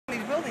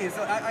you.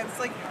 So it's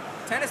like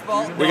tennis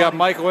ball. We got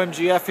Michael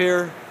MGF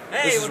here.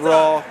 Hey, this is what's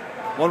Raw. up?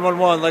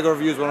 111 Lego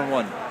Reviews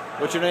 111.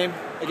 What's your name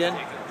again?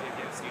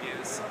 JPO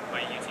Studios.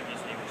 My YouTube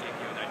username is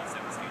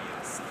JPO97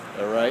 Studios.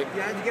 All right.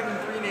 You had to give him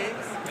 3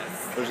 names.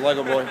 There's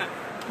Lego Boy.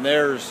 And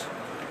there's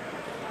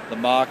the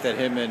mock that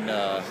him and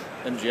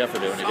MGF are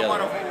doing Somewhat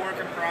together. of a work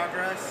in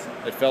progress.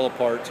 It fell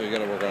apart, so we got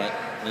to work on it.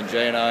 And then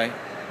Jay and I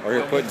are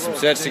here putting some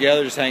sets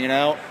together, just hanging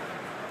out.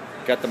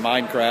 Got the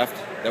Minecraft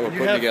that we're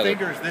putting together. You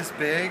have fingers this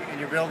big and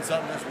you're building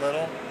something this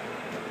little,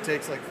 it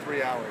takes like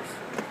 3 hours.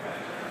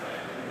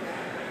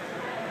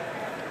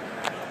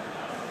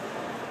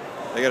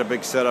 They got a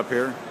big setup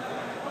here.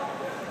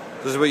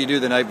 This is what you do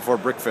the night before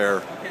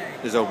Brickfair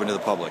is open to the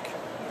public.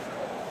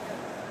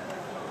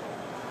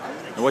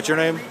 And what's your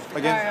name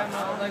again? Hi, I'm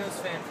a Legos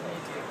fan from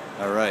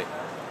YouTube. All right.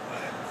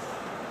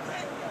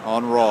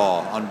 On Raw,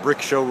 on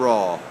Brick Show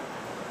Raw.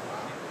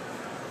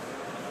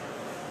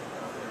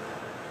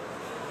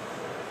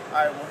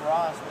 Alright, well,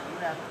 Ross, what do you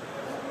have?